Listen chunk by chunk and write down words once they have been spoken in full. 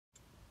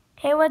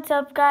Hey, what's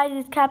up guys?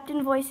 It's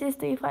Captain Voices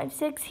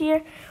 356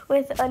 here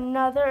with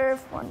another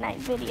Fortnite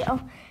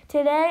video.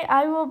 Today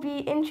I will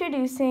be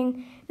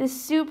introducing the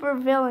super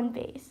villain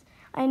base.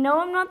 I know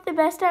I'm not the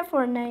best at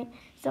Fortnite,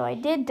 so I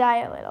did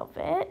die a little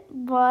bit,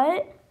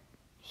 but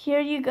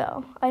here you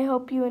go. I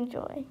hope you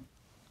enjoy.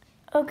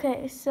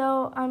 Okay,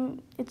 so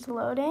it's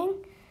loading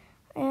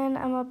and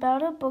I'm about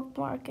to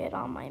bookmark it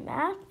on my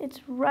map. It's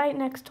right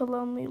next to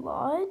Lonely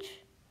Lodge.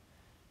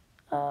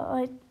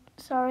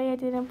 Sorry I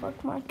didn't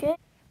bookmark it.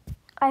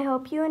 I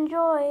hope you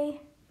enjoy.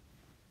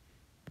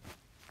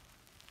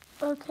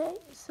 Okay,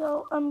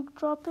 so I'm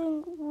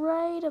dropping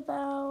right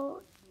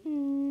about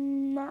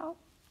now.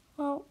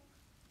 Well,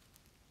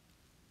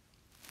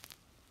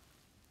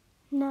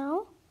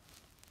 now.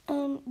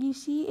 And you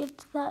see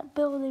it's that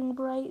building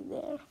right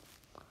there.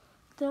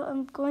 So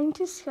I'm going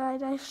to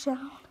skydive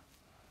down.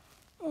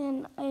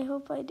 And I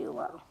hope I do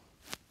well.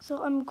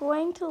 So I'm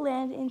going to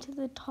land into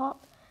the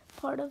top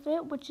part of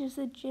it, which is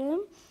the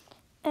gym.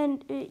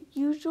 And it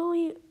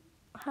usually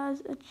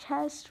has a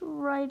chest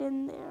right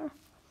in there.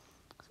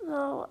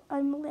 So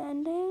I'm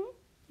landing,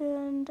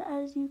 and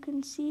as you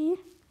can see,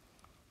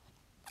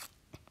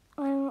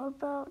 I'm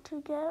about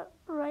to get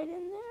right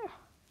in there.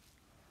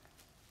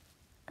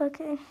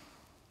 Okay.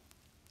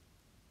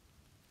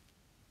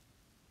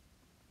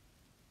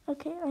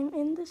 Okay, I'm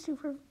in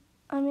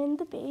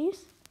the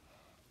base,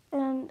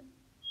 and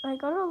I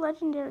got a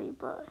legendary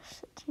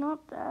bush. It's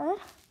not bad.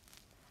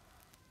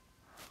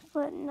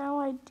 But now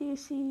I do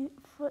see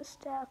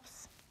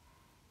footsteps.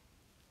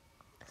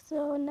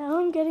 So now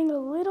I'm getting a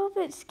little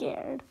bit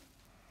scared.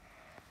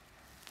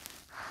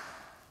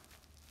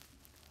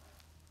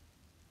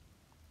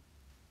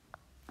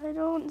 I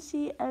don't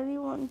see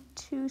anyone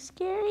too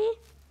scary.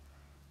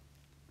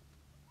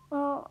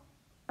 Well,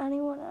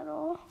 anyone at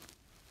all.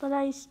 But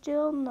I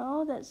still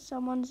know that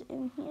someone's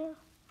in here.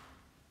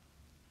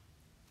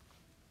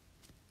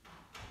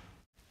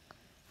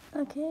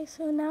 Okay,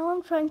 so now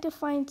I'm trying to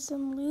find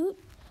some loot,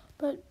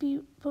 but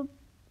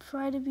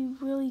try to be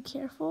really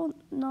careful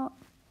not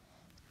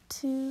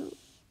to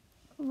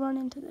run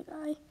into the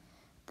guy.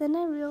 Then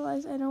I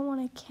realize I don't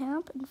want to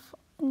camp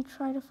and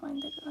try to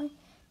find the guy.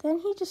 Then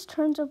he just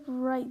turns up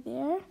right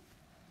there.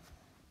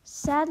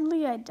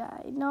 Sadly, I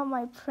died. Not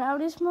my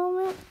proudest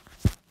moment,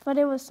 but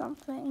it was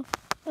something.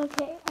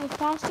 Okay, I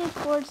fasted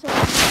forward so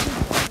I can a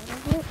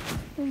little bit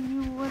so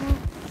you wouldn't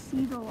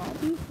see the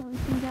lobby, so we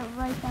can get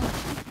right back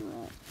into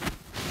it.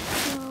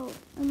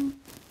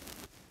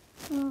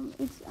 So,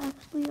 it's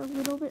actually a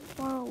little bit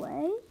far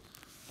away,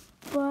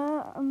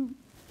 but I'm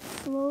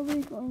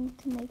slowly going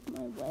to make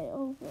my way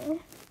over,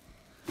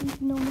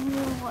 no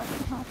matter what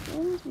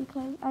happens,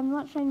 because I'm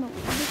not trying to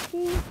win this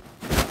game.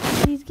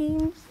 These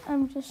games,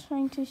 I'm just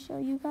trying to show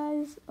you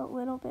guys a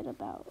little bit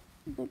about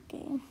the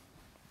game.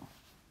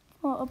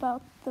 Well,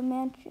 about the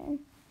mansion.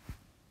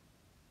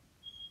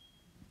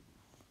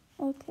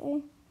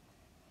 Okay.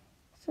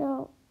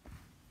 So,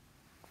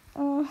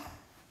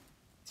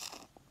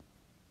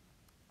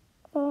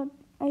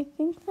 I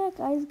think that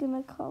guy's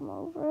gonna come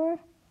over,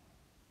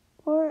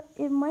 or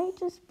it might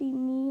just be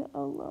me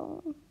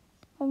alone.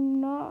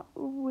 I'm not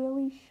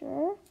really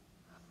sure,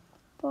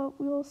 but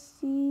we'll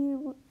see.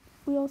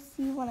 We'll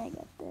see when I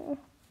get there.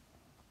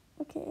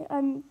 Okay,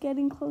 I'm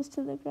getting close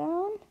to the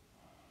ground,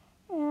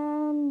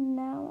 and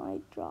now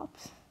I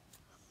dropped.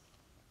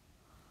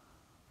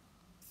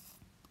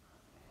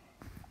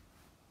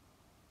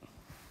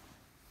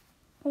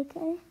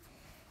 Okay,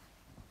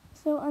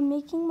 so I'm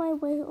making my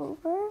way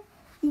over.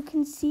 You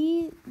can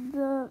see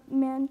the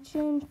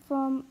mansion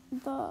from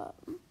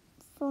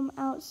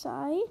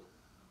outside,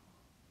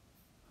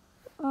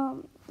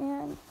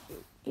 and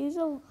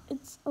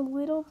it's a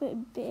little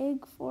bit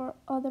big for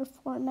other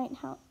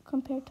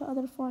compared to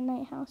other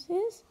Fortnite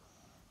houses,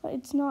 but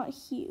it's not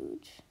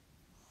huge.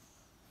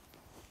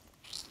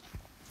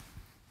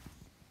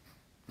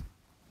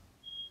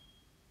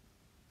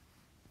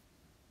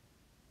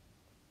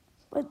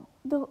 But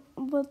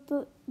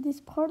this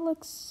part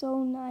looks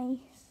so nice.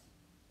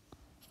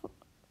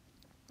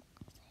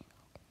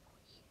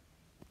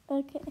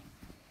 Okay,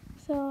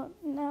 so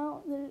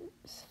now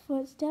there's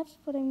footsteps,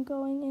 but I'm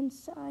going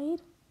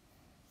inside.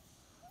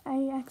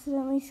 I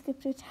accidentally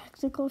skipped a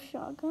tactical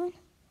shotgun,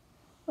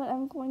 but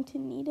I'm going to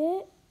need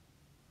it.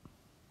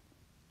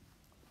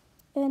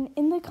 And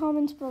in the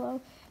comments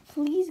below,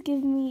 please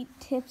give me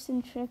tips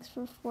and tricks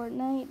for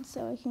Fortnite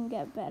so I can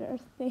get better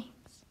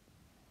things.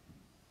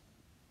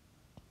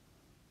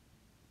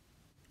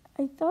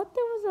 I thought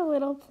there was a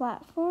little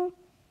platform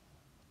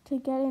to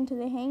get into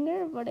the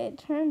hangar, but it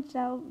turns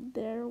out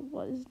there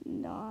was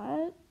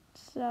not.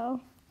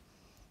 So,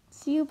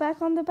 see you back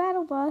on the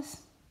battle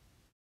bus.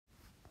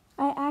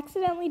 I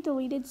accidentally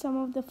deleted some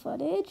of the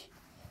footage,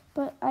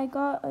 but I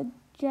got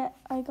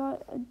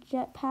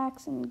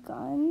jetpacks and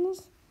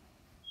guns,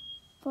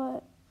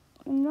 but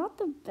I'm not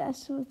the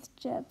best with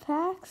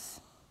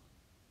jetpacks,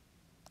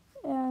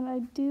 and I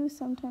do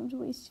sometimes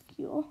waste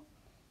fuel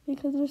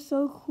because they're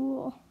so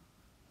cool.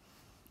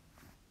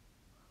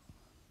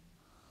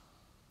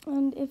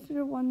 And if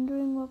you're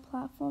wondering what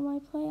platform I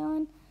play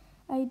on,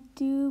 I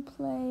do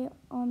play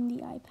on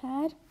the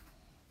iPad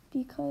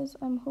because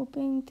I'm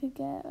hoping to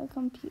get a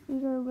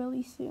computer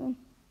really soon.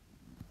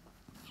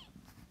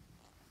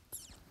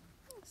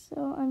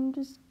 So I'm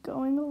just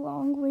going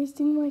along,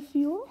 wasting my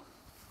fuel.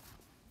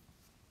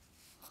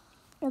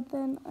 And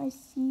then I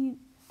see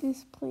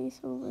this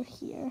place over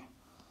here.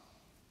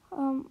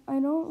 I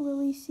don't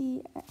really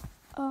see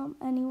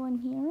anyone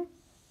here,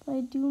 but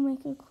I do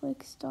make a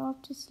quick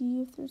stop to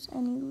see if there's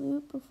any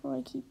loot before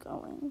I keep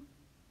going.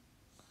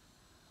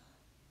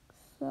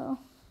 So,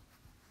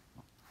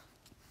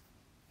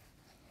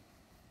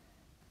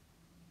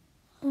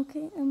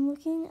 okay, I'm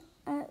looking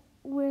at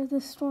where the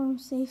storm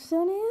safe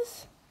zone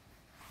is,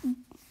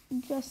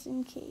 just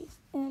in case.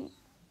 And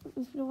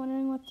if you're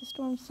wondering what the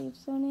storm safe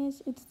zone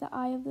is, it's the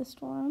eye of the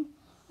storm.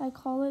 I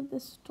call it the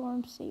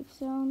storm safe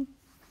zone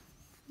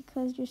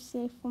because you're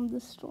safe from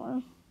the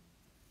storm.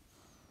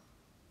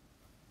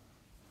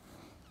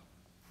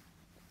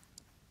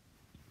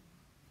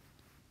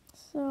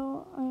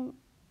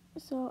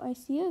 So I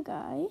see a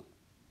guy,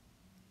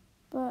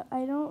 but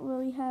I don't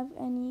really have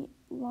any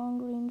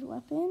long-range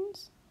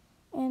weapons,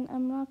 and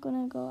I'm not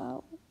gonna go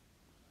out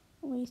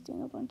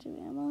wasting a bunch of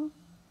ammo,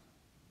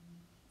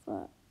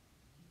 but,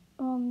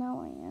 well,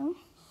 now I am.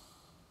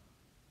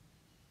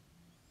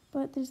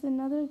 But there's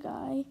another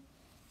guy,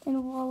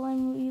 and while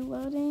I'm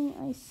reloading,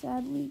 I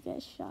sadly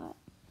get shot.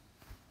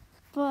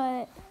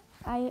 But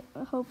I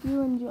hope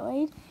you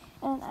enjoyed,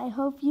 and I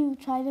hope you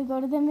try to go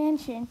to the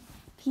mansion.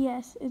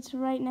 P.S. It's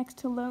right next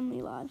to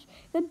Lonely Lodge.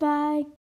 Goodbye.